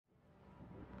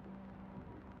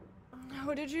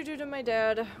What did you do to my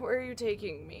dad? Where are you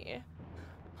taking me?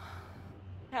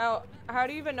 How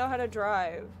do you even know how to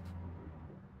drive?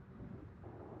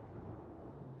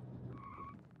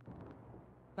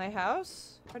 My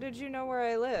house? How did you know where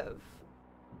I live?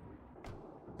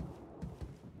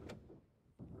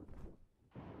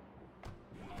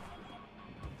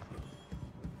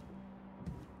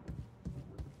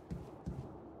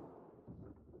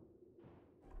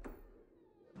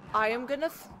 I am gonna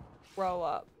throw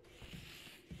up.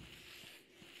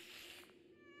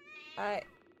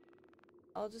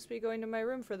 I'll just be going to my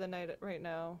room for the night right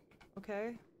now.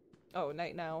 Okay? Oh,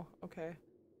 night now. Okay.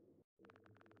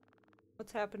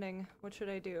 What's happening? What should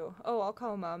I do? Oh, I'll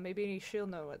call Mom. Maybe she'll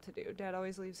know what to do. Dad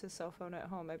always leaves his cell phone at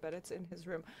home. I bet it's in his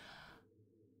room.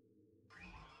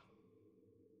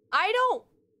 I don't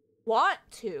want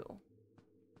to.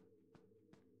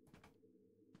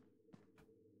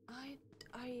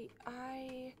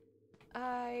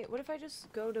 What if I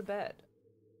just go to bed?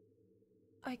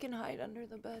 I can hide under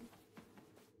the bed.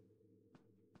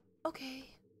 Okay.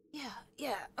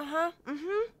 Yeah. Uh-huh.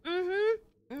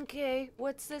 Okay,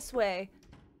 what's this way?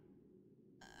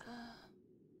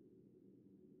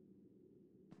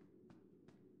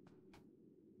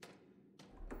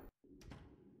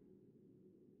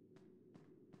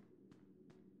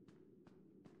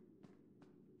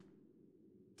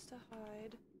 To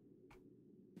hide.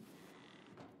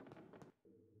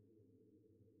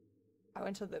 I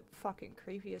went to the fucking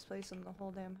creepiest place in the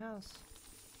whole damn house.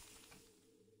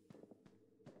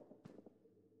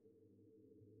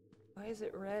 Why is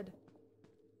it red?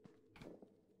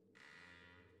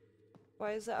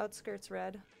 Why is the outskirts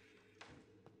red?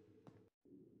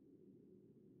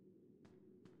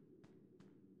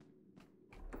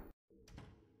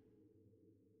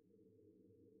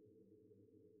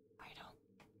 I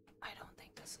don't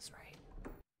think this is right.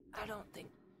 I don't think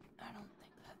that.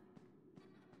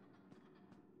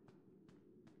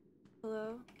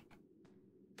 Hello?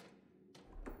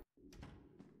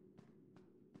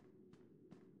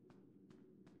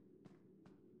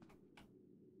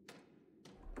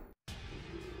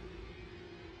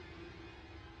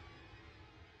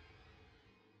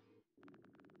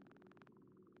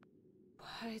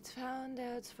 I found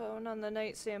Dad's phone on the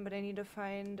nightstand, but I need to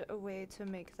find a way to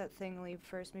make that thing leave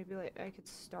first. Maybe like I could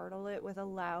startle it with a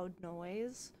loud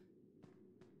noise.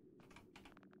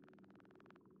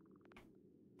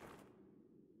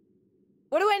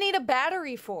 What do I need a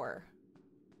battery for?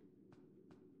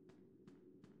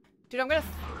 Dude, I'm gonna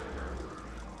hide.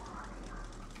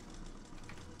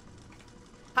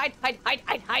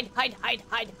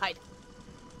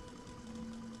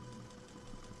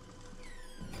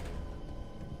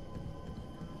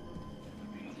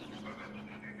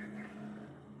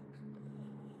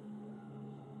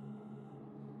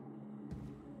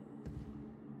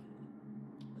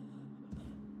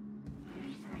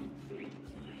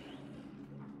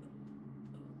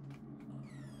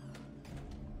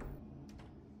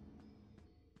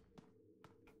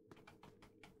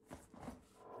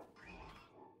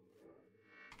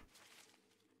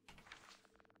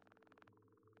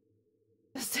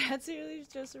 Does Dad seriously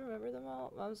just remember them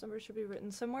all? Mom's number should be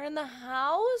written somewhere in the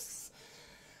house?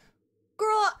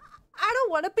 Girl, I don't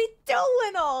want to be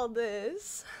doing all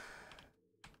this.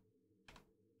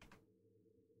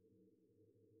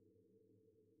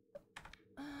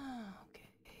 Okay.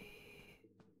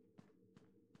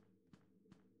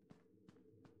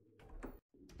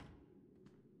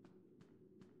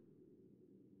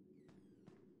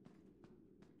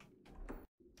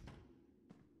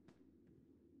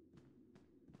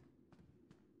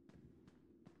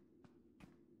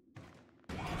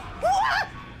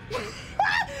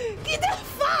 Get the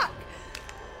fuck!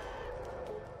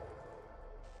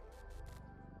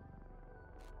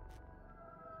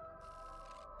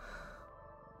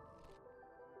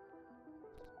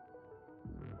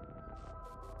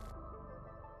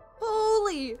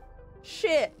 Holy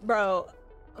shit, bro.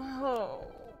 Oh.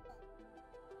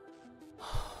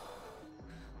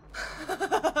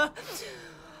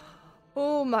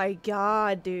 Oh my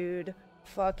god, dude.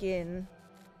 Fucking.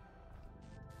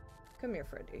 Come here,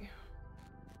 Freddy.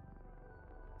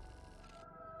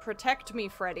 Protect me,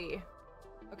 Freddy.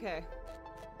 Okay.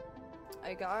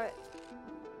 I got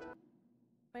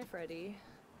my Freddy.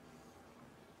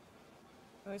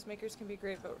 Noisemakers can be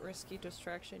great, but risky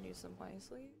distraction. Use them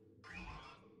wisely.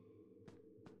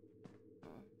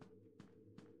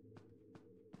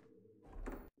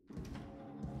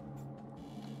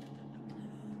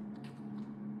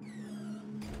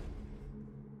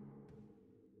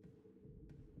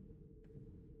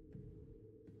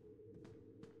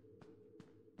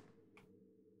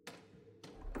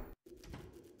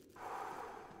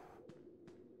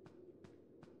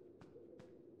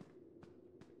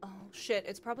 shit,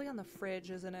 it's probably on the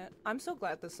fridge, isn't it? I'm so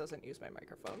glad this doesn't use my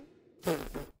microphone.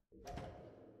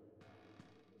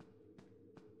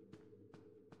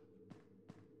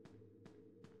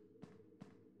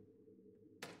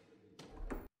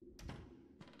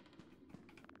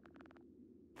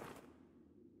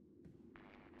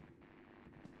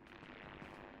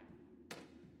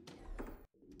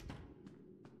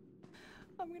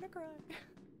 I'm gonna cry.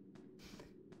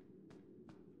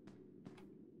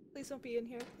 Please don't be in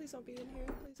here. Please don't be in here.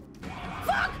 Please don't.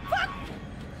 Fuck! Fuck!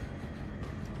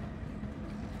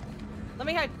 Let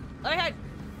me hide. Let me hide.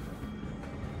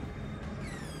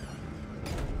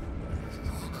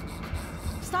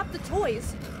 Stop the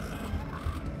toys.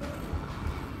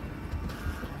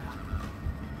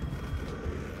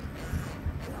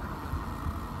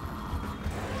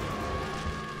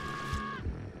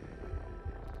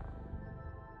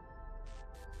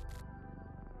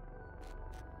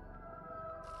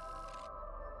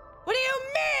 What do you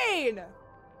mean?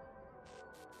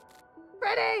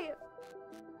 Freddy!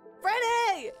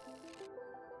 Freddy!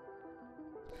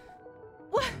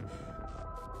 What?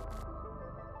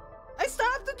 I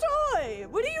stopped the toy!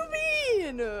 What do you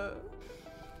mean? I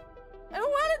don't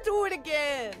want to do it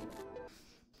again.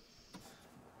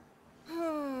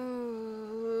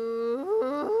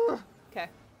 Okay.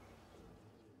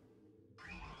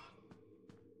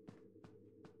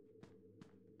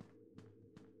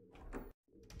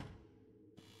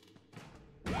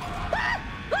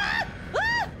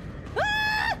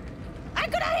 I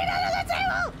could have hit under the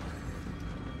table!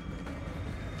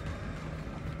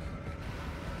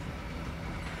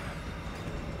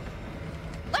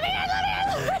 Let me in! Let me in!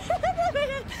 Let me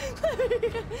in!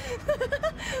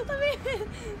 Let me in!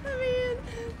 Let me in!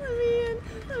 Let me in!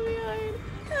 Let me hide!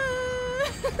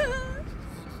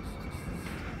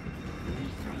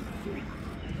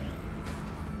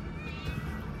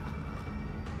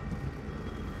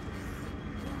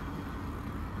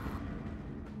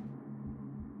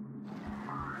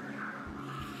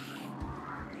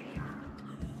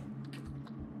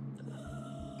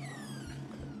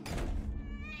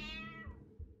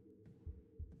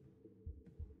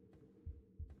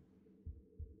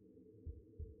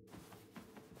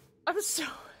 I'm so...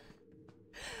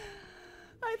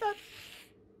 I thought...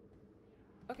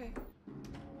 Okay.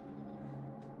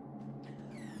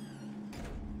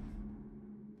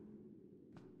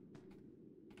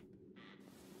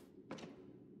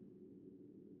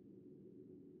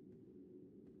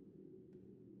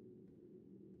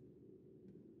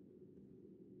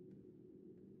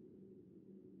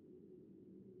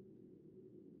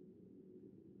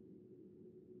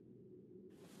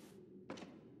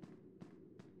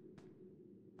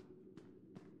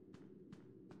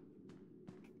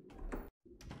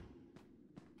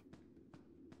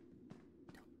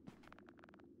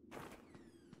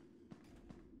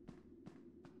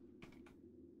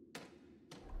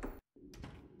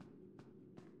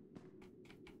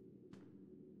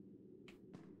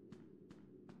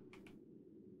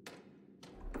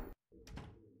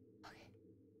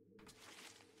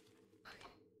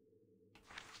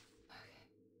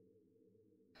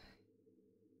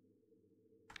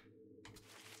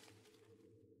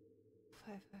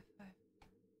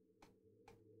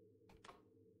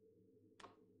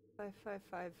 Five,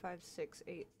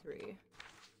 5555683.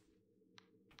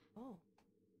 Oh.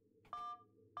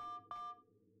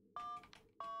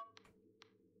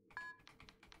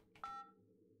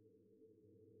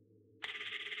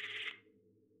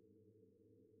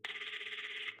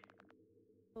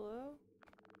 Hello?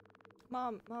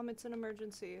 Mom, it's an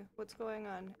emergency. What's going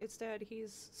on? It's Dad.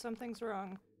 Something's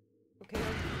wrong. Okay,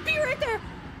 I'll be right there!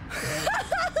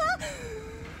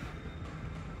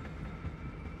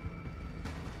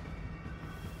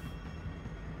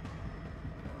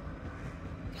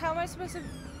 How am I supposed to...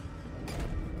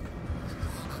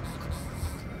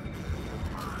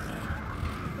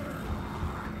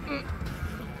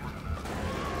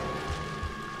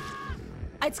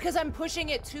 It's because I'm pushing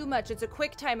it too much. It's a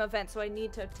quick time event, so I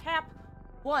need to tap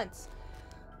once.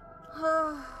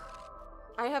 I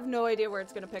have no idea where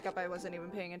it's gonna pick up. I wasn't even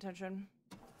paying attention.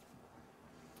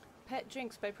 Pet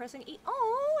Jinx by pressing E.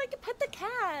 Oh, I can pet the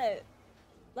cat.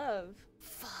 Love.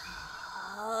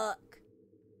 Fuck.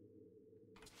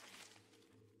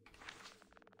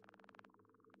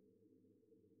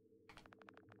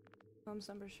 Mom's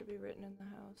number should be written in the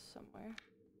house somewhere.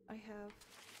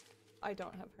 I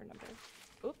don't have her number.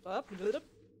 Oop, up, up.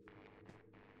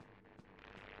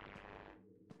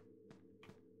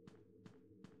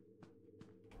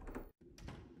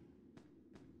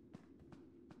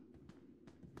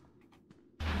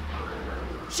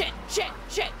 Shit!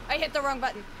 I hit the wrong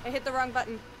button.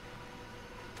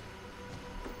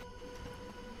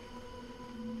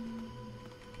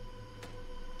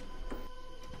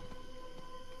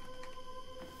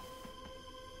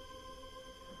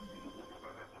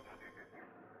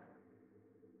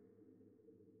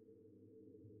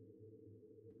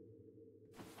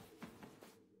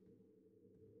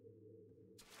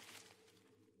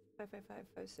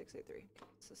 555-5683.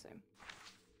 It's the same.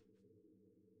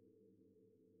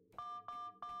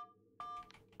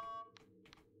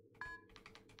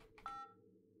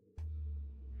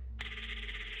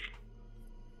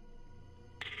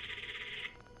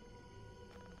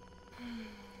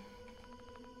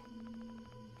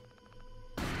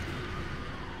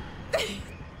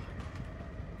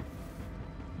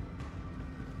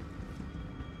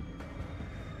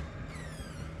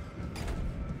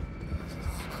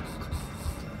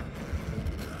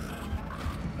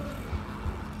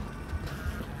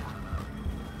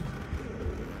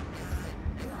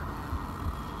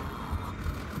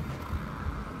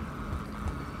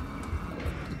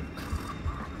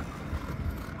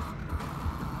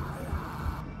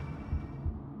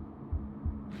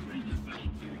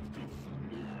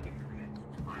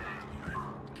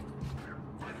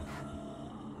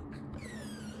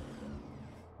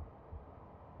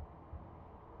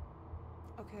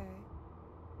 Okay.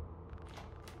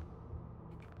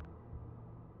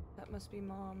 That must be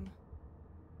Mom.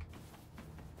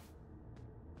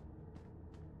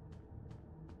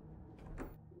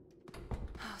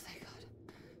 Oh, thank God.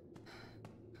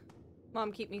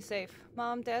 Mom, keep me safe.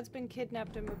 Mom, Dad's been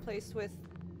kidnapped and replaced with...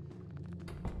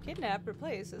 Kidnapped?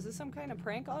 Replaced? Is this some kind of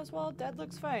prank, Oswald? Dad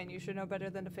looks fine. You should know better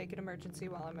than to fake an emergency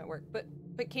while I'm at work. But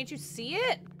can't you see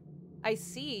it? I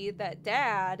see that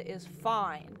Dad is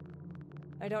fine.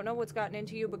 I don't know what's gotten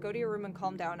into you, but go to your room and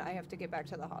calm down. I have to get back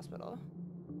to the hospital.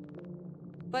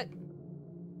 But...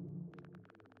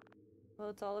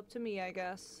 well, it's all up to me, I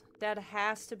guess. Dad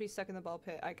has to be stuck in the ball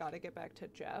pit. I gotta get back to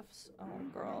Jeff's. Oh,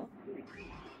 girl.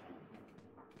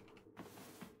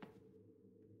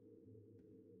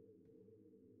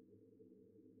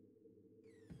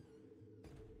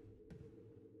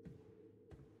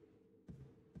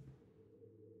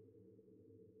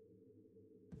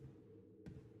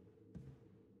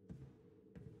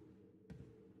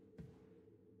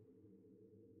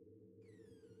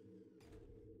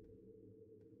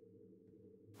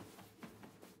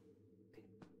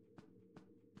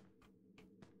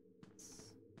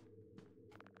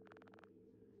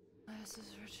 This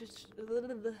is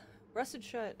rusted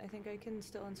shut. I think I can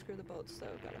still unscrew the bolts, though.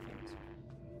 Gotta fix.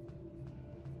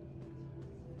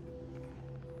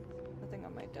 Nothing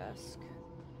on my desk.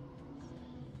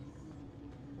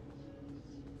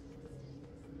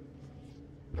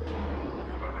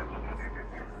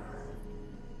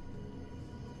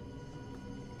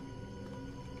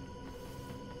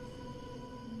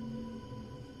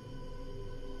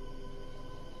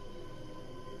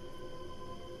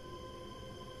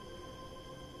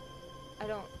 I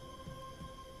don't...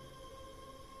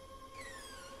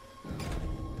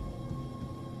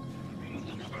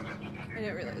 I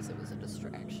didn't realize it was a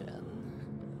distraction.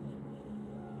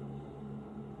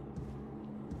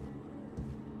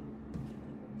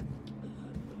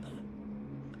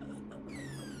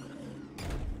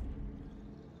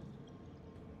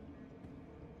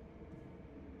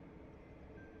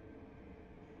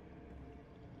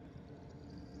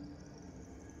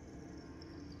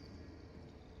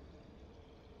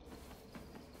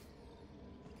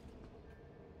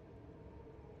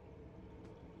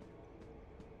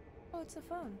 Oh, it's a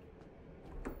phone.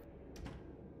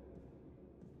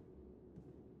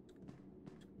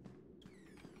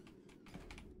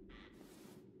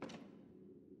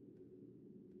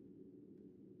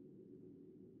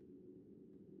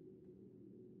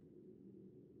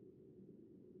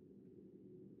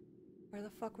 Where the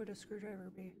fuck would a screwdriver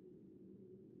be?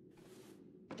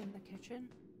 In the kitchen?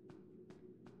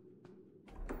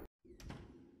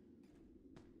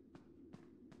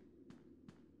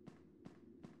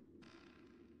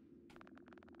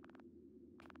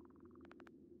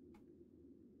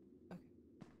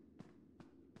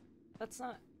 That's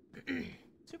not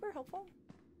super helpful.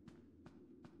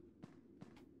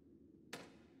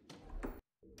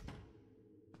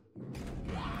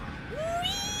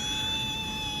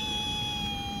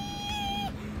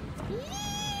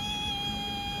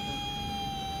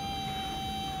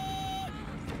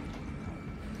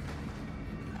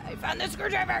 I found the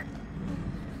screwdriver!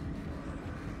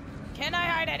 Can I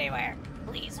hide anywhere?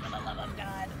 Please, for the love of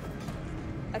God.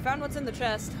 I found what's in the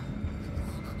chest.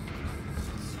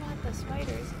 Swat the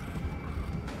spiders.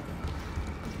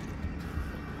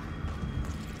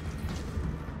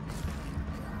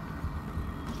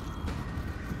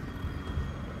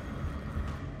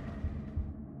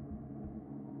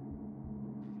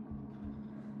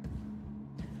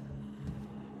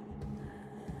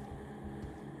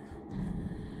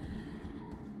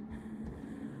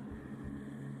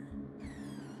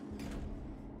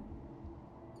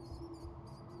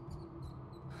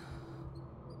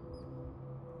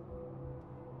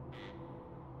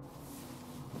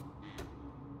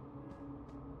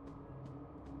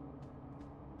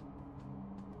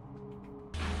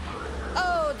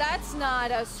 not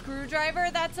a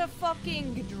screwdriver, that's a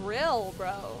fucking drill,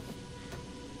 bro.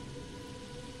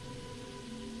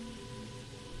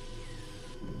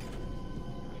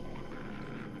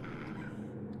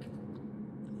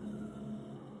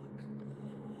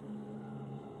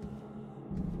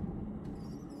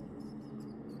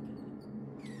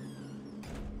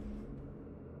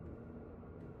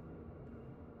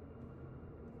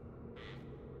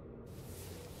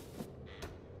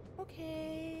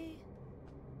 Okay.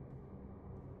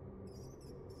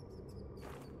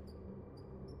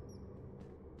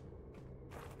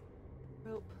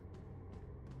 Rope.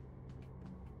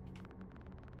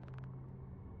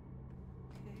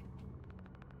 Okay.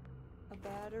 A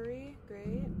battery,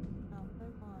 great. Not what I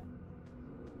want.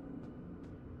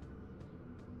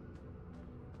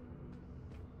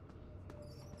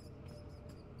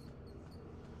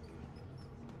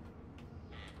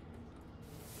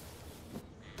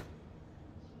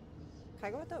 Can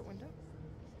I go out that window?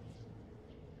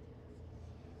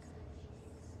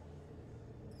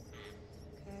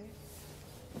 Okay.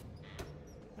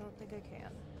 I don't think I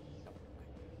can.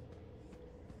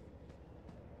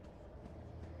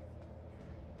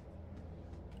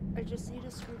 Nope. I just need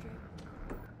a screwdriver.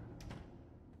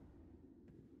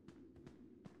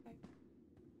 Okay.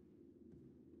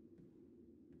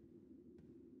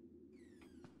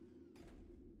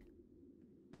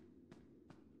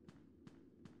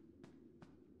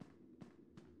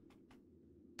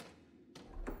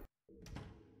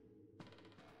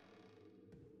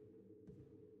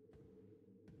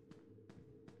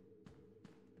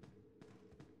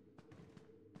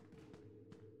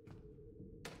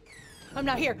 I'm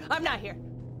not here. I'm not here.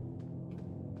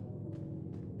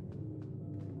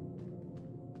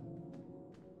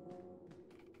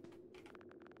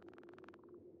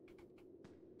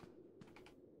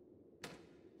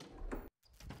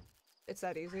 It's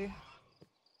that easy.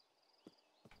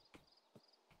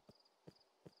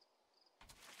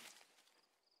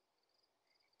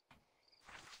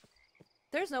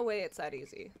 There's no way it's that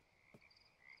easy.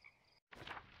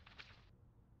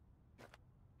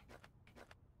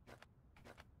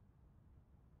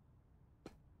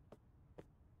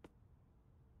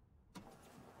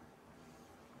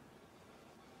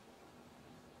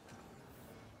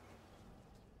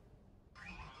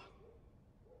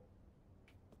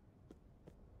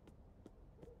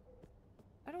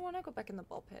 I don't want to go back in the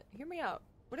ball pit. Hear me out.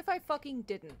 What if I fucking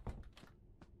didn't?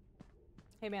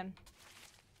 Hey, man.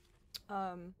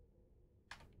 I'm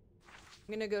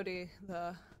gonna go to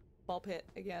the ball pit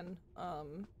again.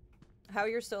 How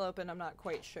you're still open, I'm not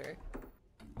quite sure.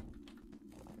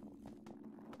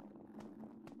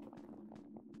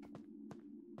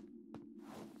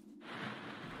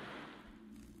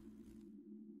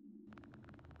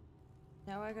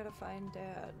 Now I gotta find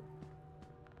Dad.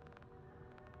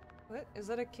 What? Is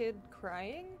that a kid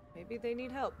crying? Maybe they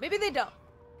need help. Maybe they don't.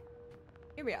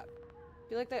 Hear me out. I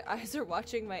feel like their eyes are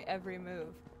watching my every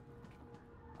move.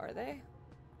 Are they?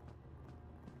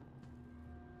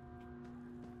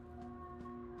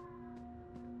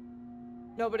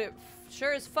 No, but it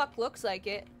sure as fuck looks like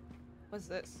it. What's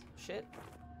this? Shit.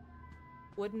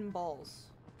 Wooden balls.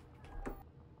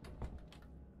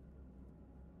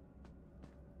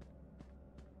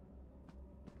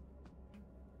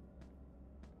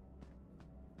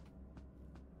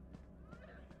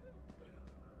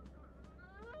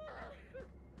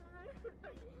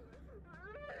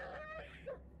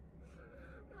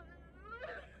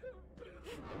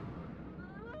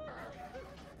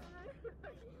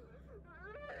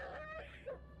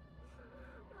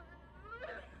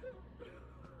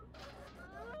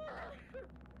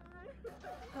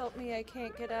 Help me, I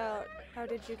can't get out. How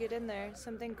did you get in there?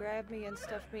 Something grabbed me and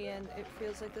stuffed me in. It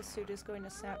feels like the suit is going to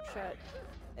snap shut.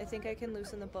 I think I can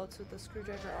loosen the bolts with the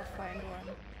screwdriver. I'll find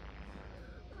one.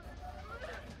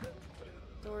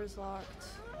 Door's locked.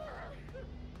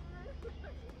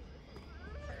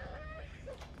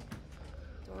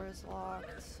 Door is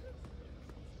locked.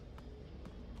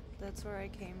 That's where I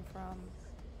came from.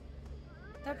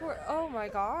 That door- oh my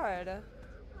god.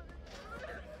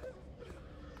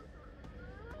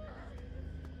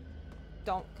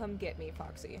 Don't come get me,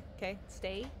 Foxy. Okay?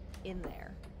 Stay in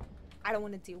there. I don't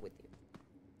want to deal with you.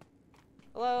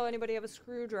 Hello? Anybody have a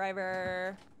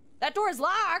screwdriver? That door is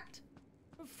locked!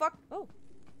 Oh, fuck. Oh.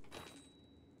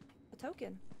 A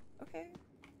token. Okay.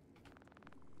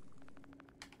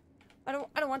 I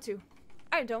don't want to.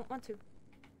 I don't want to.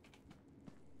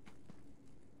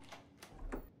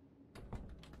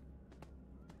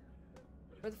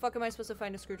 Where the fuck am I supposed to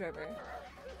find a screwdriver?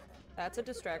 That's a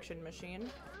distraction machine.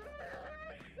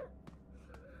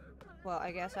 Well,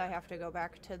 I guess I have to go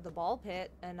back to the ball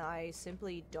pit, and I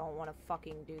simply don't want to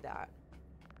fucking do that.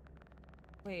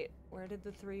 Wait, where did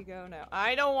the 3 go now?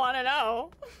 I don't want to know!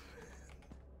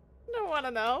 Don't want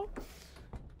to know.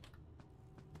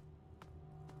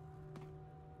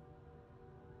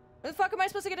 Where the fuck am I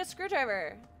supposed to get a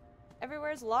screwdriver?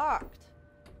 Everywhere's locked.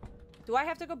 Do I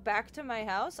have to go back to my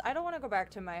house? I don't want to go back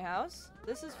to my house.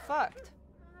 This is fucked.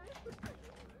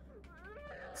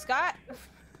 Scott?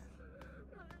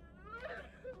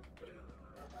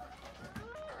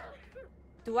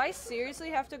 Do I seriously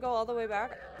have to go all the way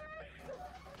back?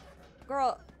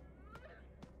 Girl.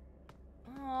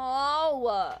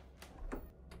 Oh.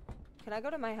 Can I go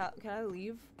to my house? Can I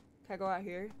leave? Can I go out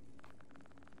here?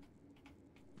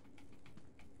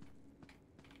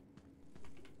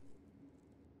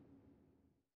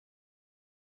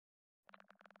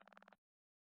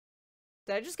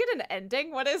 Did I just get an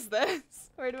ending? What is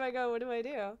this? Where do I go? What do I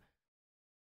do?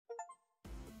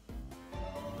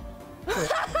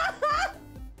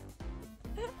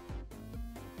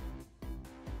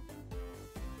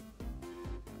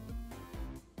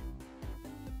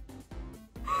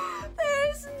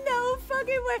 There's no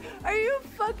fucking way. Are you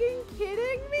fucking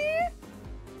kidding me?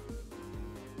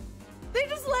 They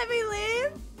just let me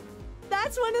leave?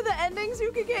 That's one of the endings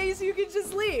you could get, so you can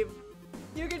just leave.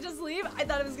 You could just leave? I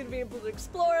thought I was gonna be able to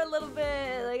explore a little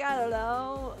bit, like, I don't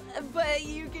know. But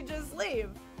you could just leave.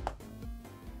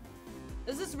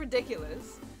 This is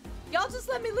ridiculous. Y'all just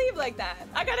let me leave like that.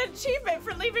 I got an achievement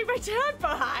for leaving my dad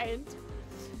behind.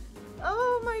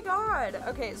 Oh my god.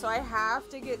 Okay, so I have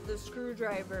to get the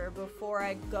screwdriver before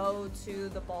I go to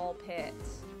the ball pit.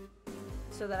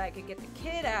 So that I can get the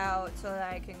kid out, so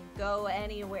that I can go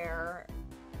anywhere,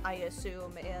 I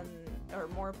assume, in, or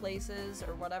more places,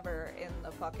 or whatever, in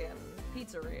the fucking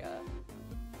pizzeria.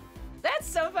 That's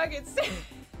so fucking stupid.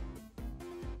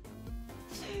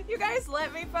 You guys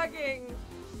let me fucking...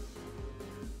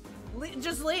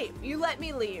 just leave. You let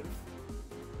me leave.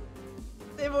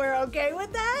 If we're okay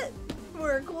with that?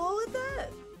 We're cool with that?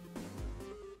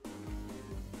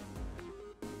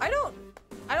 I don't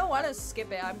want to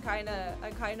skip it. I kind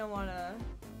of want to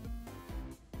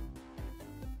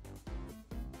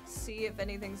see if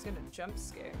anything's gonna jump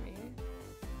scare me.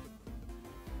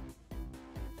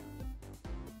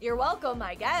 You're welcome,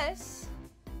 I guess.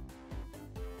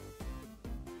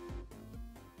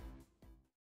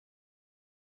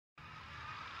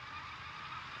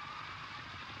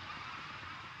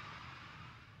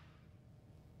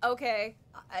 Okay,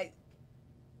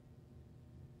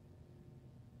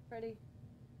 Freddy,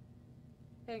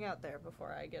 hang out there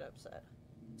before I get upset.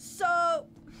 So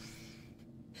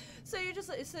you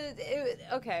just,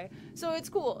 okay, so it's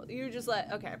cool. You just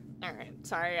okay, alright,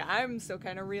 sorry, I'm still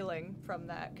kind of reeling from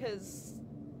that, because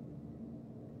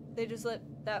they just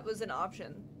that was an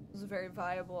option. It was a very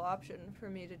viable option for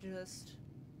me to just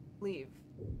leave.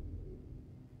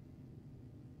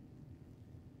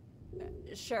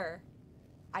 Sure.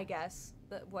 I guess.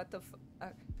 What the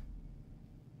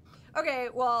okay,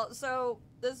 well, so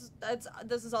this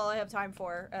is all I have time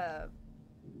for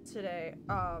today.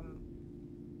 Not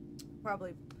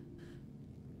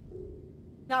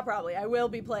probably. I will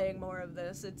be playing more of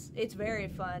this. It's very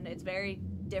fun. It's very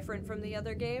different from the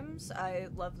other games. I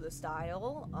love the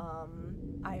style.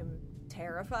 I'm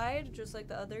terrified, just like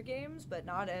the other games, but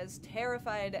not as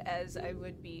terrified as I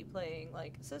would be playing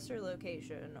like Sister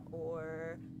Location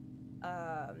or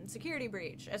Security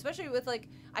Breach, especially with like,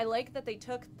 I like that they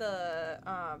took the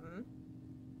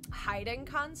hiding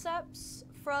concepts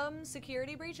from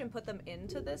Security Breach and put them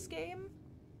into this game,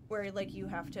 where like you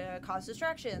have to cause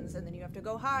distractions and then you have to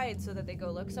go hide so that they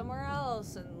go look somewhere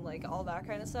else and like all that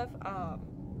kind of stuff.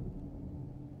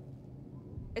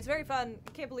 It's very fun.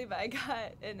 Can't believe I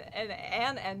got an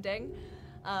ending.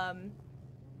 I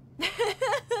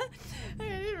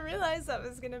didn't realize that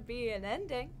was gonna be an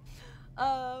ending.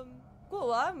 Cool,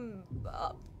 well, I'm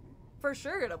for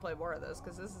sure gonna play more of this,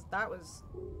 because that was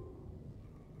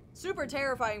super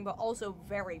terrifying, but also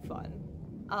very fun.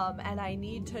 And I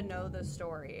need to know the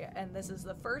story, and this is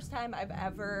the first time I've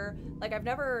ever, like, I've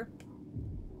never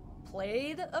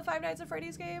played a Five Nights at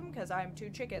Freddy's game, because I'm too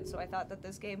chicken, so I thought that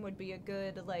this game would be a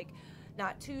good, like,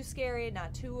 not too scary,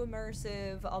 not too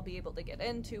immersive, I'll be able to get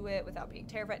into it without being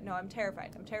terrified. No, I'm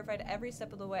terrified. I'm terrified every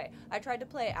step of the way. I tried to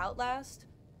play Outlast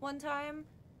one time.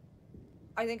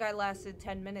 I think I lasted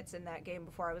 10 minutes in that game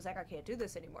before I was like, I can't do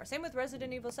this anymore. Same with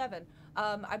Resident Evil 7.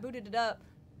 I booted it up,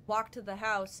 walked to the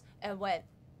house, and went,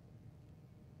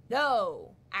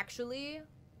 no, actually,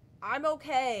 I'm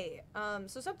okay.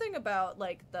 So something about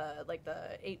like the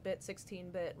 8-bit,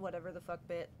 16-bit, whatever the fuck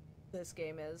bit this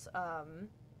game is,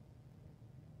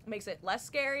 makes it less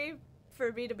scary,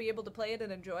 for me to be able to play it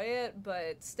and enjoy it,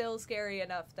 but still scary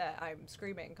enough that I'm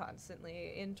screaming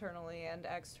constantly, internally and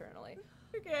externally.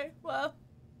 Okay, well,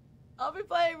 I'll be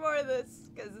playing more of this,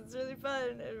 because it's really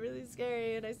fun and really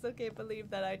scary, and I still can't believe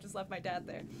that I just left my dad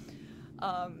there.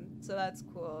 So that's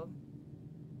cool.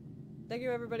 Thank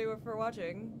you everybody for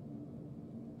watching.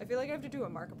 I feel like I have to do a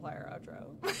Markiplier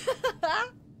outro.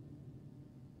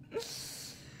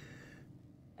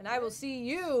 And I will see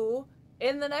you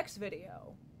in the next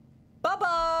video.